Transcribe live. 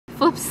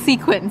Flip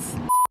sequins.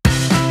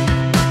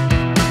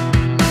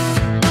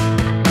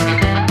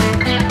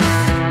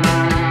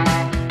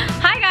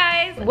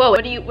 Whoa,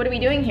 what are we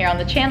doing here on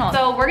the channel?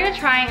 So we're gonna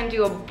try and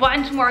do a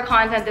bunch more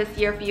content this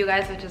year for you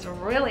guys, which is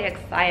really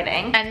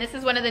exciting. And this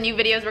is one of the new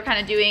videos we're kind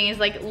of doing, is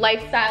like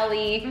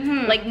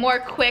lifestyle-y, like more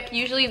quick.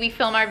 Usually we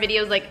film our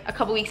videos like a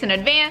couple weeks in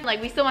advance.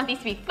 Like we still want these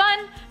to be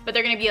fun, but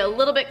they're gonna be a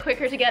little bit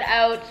quicker to get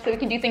out, so we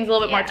can do things a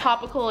little bit more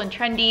topical and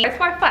trendy. It's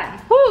more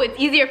fun. Woo, it's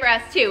easier for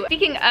us too.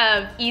 Speaking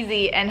of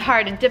easy and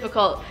hard and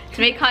difficult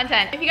to make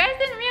content, if you guys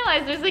didn't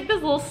realize, there's like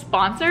this little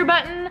sponsor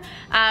button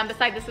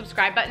beside the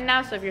subscribe button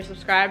now. So if you're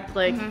subscribed,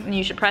 like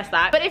you should press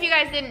that. But if you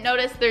guys didn't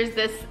notice, there's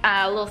this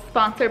little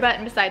sponsor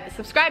button beside the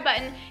subscribe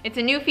button. It's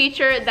a new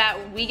feature that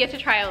we get to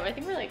try out. I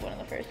think we're like one of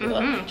the first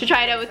people to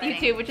try it out with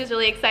YouTube, which is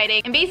really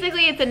exciting. And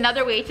basically it's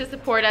another way to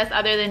support us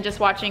other than just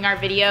watching our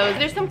videos.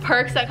 There's some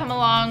perks that come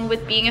along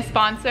with being a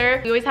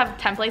sponsor. We always have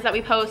templates that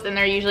we post, and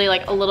they're usually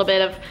like a little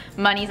bit of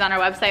money's on our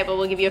website, but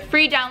we'll give you a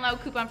free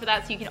download coupon for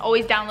that, so you can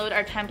always download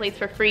our templates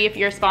for free if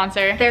you're a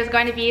sponsor. There's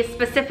going to be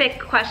specific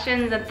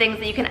questions and things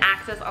that you can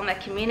access on the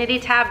community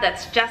tab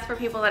that's just for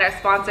people that are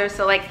sponsors.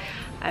 So like,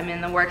 I'm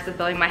in the works of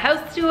building my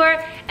house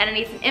tour, and I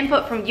need some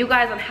input from you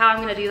guys on how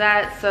I'm gonna do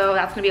that. So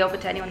that's gonna be open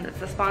to anyone that's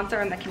a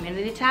sponsor in the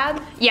community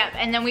tab. Yep,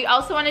 and then we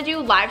also wanna do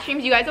live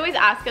streams. You guys always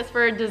ask us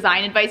for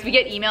design advice. We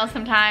get emails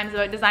sometimes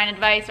about design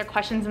advice or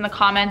questions in the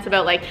comments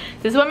about like,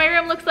 this is what my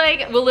room looks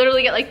like. We'll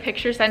literally get like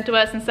pictures sent to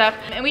us and stuff.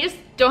 And we just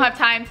don't have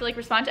time to like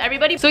respond to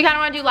everybody. So we kinda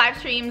wanna do live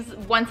streams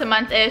once a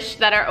month-ish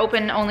that are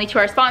open only to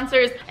our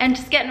sponsors. And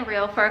just getting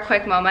real for a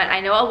quick moment, I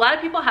know a lot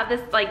of people have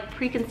this like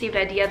preconceived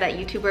idea that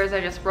YouTubers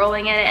are just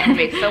rolling in it and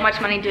make so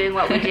much money doing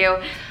what we do,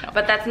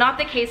 but that's not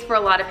the case for a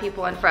lot of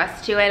people and for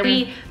us too. And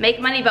we make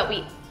money, but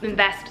we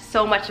invest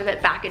so much of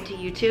it back into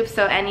YouTube,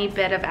 so any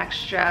bit of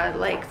extra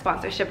like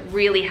sponsorship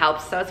really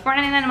helps. So it's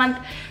 $4.99 a month.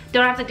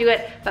 Don't have to do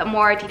it, but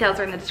more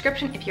details are in the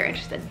description if you're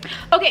interested.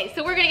 Okay,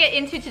 so we're gonna get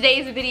into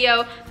today's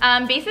video.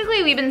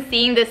 Basically, we've been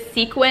seeing this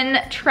sequin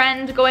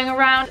trend going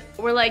around.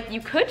 We're like,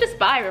 you could just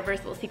buy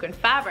reversible sequin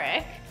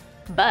fabric,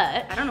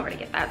 but I don't know where to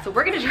get that. So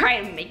we're gonna try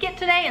and make it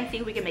today and see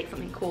if we can make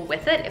something cool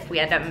with it. If we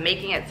end up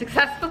making it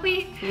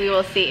successfully, we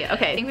will see.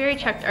 Okay, I think we already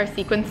checked our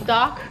sequin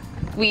stock.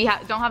 We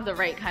don't have the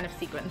right kind of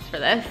sequins for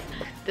this.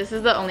 This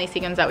is the only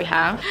sequins that we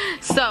have.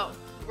 So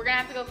we're gonna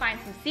have to go find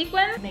some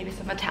sequins. Maybe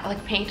some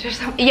metallic paint or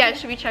something. Yeah,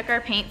 should we check our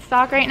paint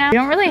stock right now? We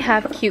don't really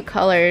have cute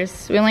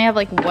colors. We only have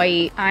like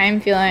white. I'm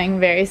feeling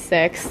very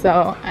sick,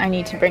 so I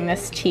need to bring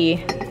this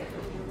tea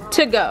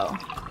to go.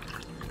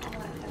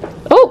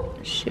 Oh,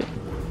 shoot.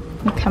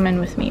 Come in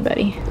with me,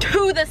 buddy.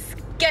 To the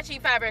sketchy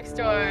fabric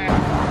store.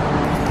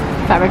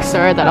 Fabric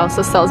store that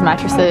also sells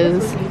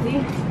mattresses.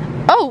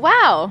 Oh,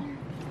 wow.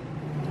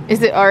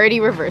 Is it already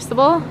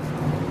reversible?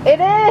 It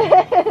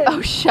is!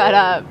 Oh, shut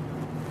up.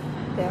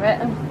 Damn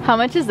it. How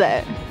much is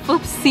it?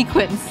 Flip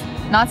sequins,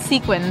 not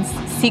sequins,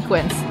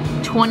 sequins.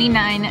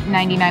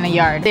 $29.99 a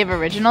yard. They have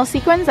original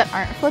sequins that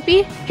aren't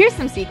flippy. Here's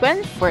some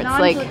sequins where it's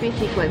like non-flippy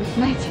sequins.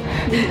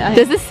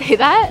 Does it say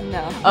that?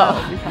 No. Oh,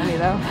 that would be funny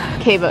though.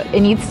 Okay, but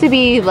it needs to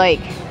be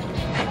like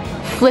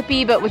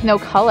flippy but with no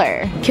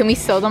color. Can we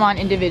sew them on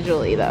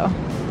individually though?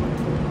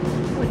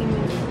 What do you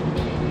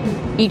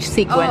mean? Each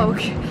sequin. Oh,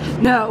 okay.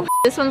 No.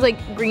 This one's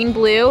like green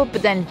blue,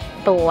 but then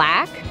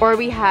black. Or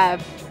we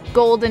have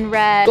gold and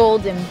red,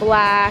 gold and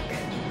black.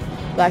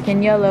 Black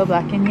and yellow,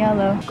 black and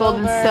yellow. Gold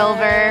and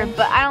silver,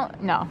 but I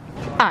don't know.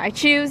 I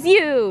choose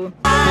you.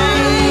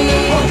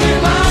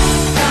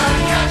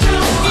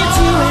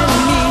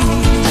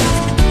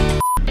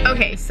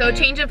 Okay, so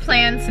change of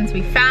plans. Since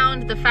we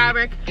found the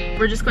fabric,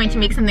 we're just going to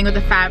make something with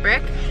the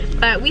fabric.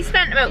 But we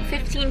spent about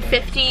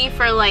 $15.50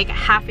 for like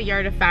half a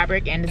yard of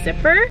fabric and a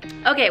zipper.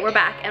 Okay, we're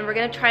back and we're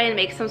gonna try and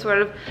make some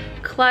sort of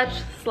clutch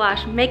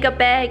slash makeup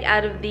bag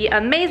out of the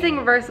amazing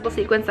reversible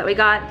sequins that we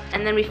got.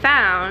 And then we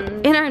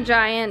found in our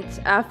giant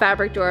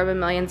fabric drawer of a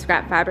million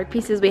scrap fabric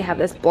pieces, we have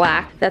this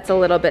black that's a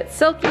little bit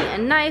silky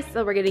and nice,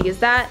 so we're gonna use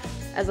that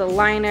as a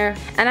liner.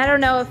 And I don't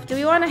know if, do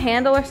we want a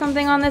handle or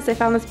something on this? I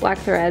found this black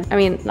thread. I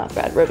mean, not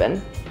thread, ribbon.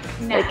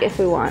 Nah. Like if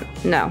we want,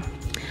 no.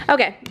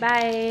 Okay,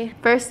 bye.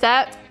 First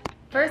step.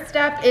 First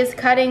step is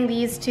cutting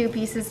these two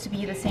pieces to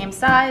be the same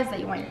size that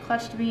you want your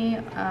clutch to be.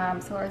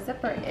 So our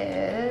zipper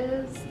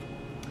is,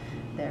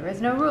 there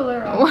is no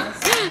ruler on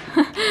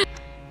this.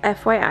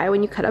 FYI,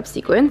 when you cut up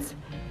sequins,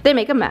 they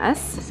make a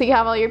mess. So you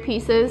have all your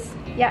pieces?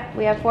 Yeah,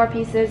 we have 4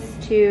 pieces,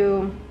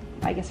 2,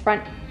 I guess,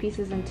 front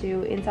pieces and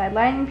 2 inside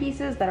lining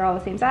pieces that are all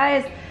the same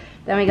size.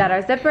 Then we got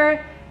our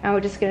zipper, and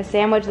we're just gonna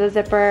sandwich the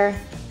zipper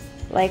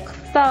like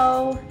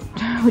so.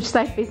 Which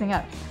side facing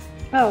up?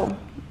 Oh,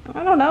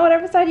 I don't know,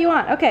 whatever side you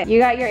want. Okay, you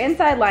got your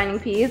inside lining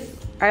piece.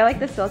 I like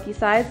the silky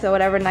side, so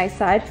whatever nice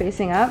side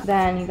facing up.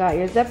 Then you got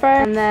your zipper,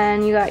 and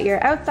then you got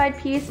your outside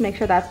piece. Make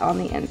sure that's on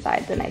the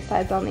inside. The nice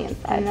side's on the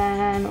inside. And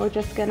then we're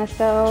just gonna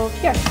sew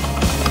here.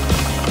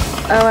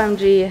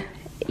 OMG,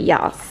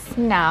 yes.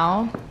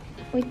 Now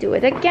we do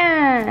it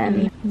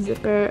again.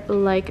 Zipper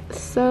like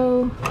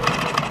so.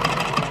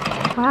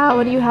 Wow,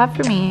 what do you have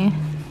for me?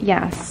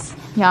 Yes.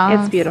 Yeah.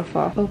 It's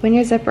beautiful. Open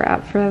your zipper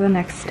up for the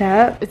next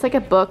step. It's like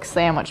a book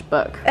sandwich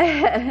book.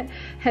 And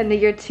then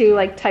your two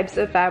like types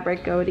of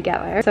fabric go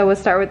together. So we'll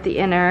start with the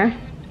inner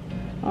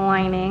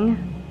lining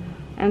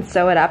and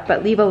sew it up,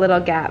 but leave a little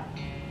gap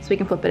so we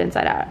can flip it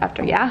inside out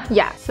after, yeah?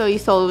 Yeah, so you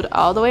sewed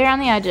all the way around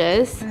the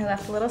edges. I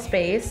left a little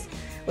space,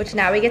 which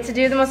now we get to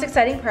do the most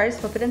exciting part, is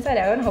flip it inside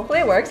out, and hopefully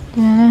it works.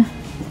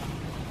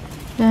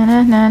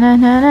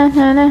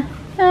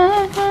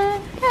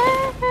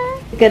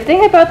 The good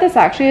thing about this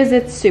actually is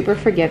it's super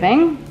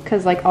forgiving,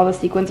 because like all the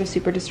sequins are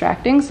super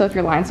distracting, so if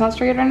your line's not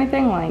straight or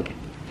anything, like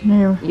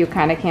you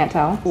kind of can't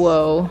tell.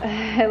 Whoa.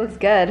 It looks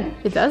good.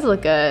 It does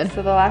look good.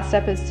 So the last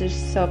step is to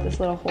just sew up this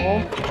little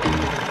hole.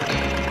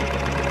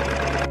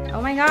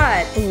 Oh my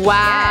god.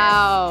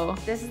 Wow.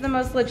 Yes. This is the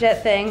most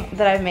legit thing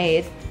that I've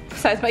made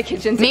besides my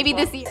kitchen table. Maybe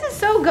this is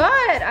so good.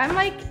 I'm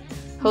like,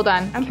 hold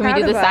on. I'm Can we do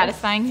proud the of us.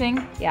 satisfying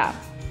thing? Yeah.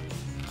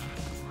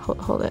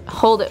 Hold it.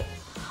 Hold it.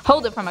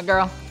 Hold it from a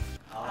girl.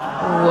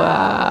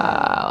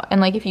 Wow.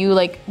 And like if you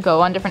like go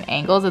on different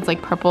angles, it's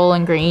like purple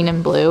and green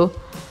and blue.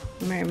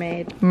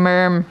 Mermaid.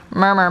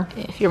 Murmur.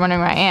 If you're wondering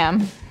where I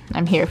am,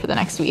 I'm here for the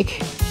next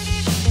week.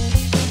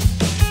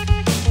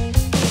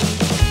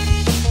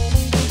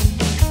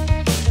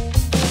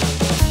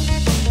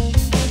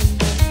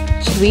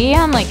 Should we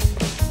like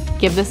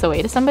give this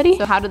away to somebody?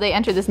 So how do they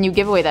enter this new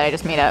giveaway that I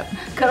just made up?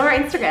 Go to our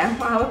Instagram.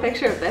 I'll have a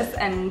picture of this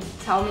and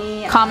tell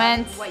me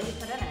comments what you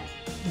put in it.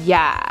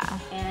 Yeah.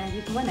 And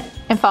you can win it.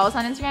 And follow us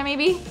on Instagram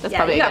maybe? That's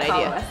probably a good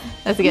idea.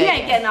 That's a good idea. You idea.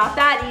 ain't getting off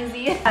that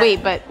easy.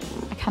 Wait, but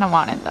I kind of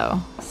want it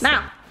though.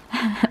 Now.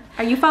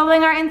 Are you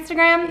following our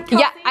Instagram, Kelsey?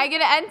 Yeah, I get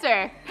to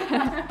enter.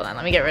 Hold on,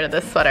 let me get rid of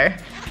this sweater.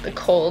 The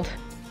cold.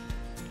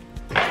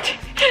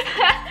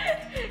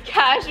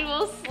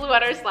 Casual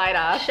sweater slide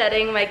off.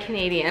 Shedding my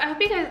Canadian. I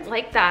hope you guys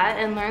liked that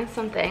and learned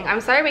something.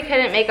 I'm sorry we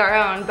couldn't make our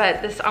own,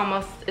 but this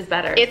almost is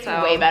better. It's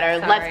way better,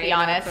 let's be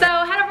honest. So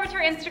head over to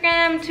our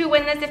Instagram to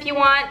win this if you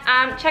want.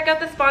 Check out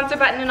the sponsor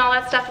button and all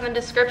that stuff in the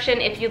description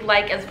if you'd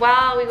like as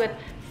well. We would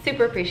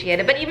super appreciate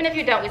it. But even if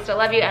you don't, we still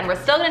love you, and we're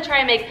still gonna try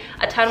and make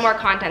a ton more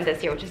content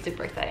this year, which is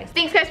super exciting.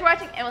 Thanks guys for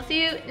watching, and we'll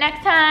see you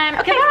next time.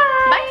 Okay,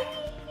 bye. Bye.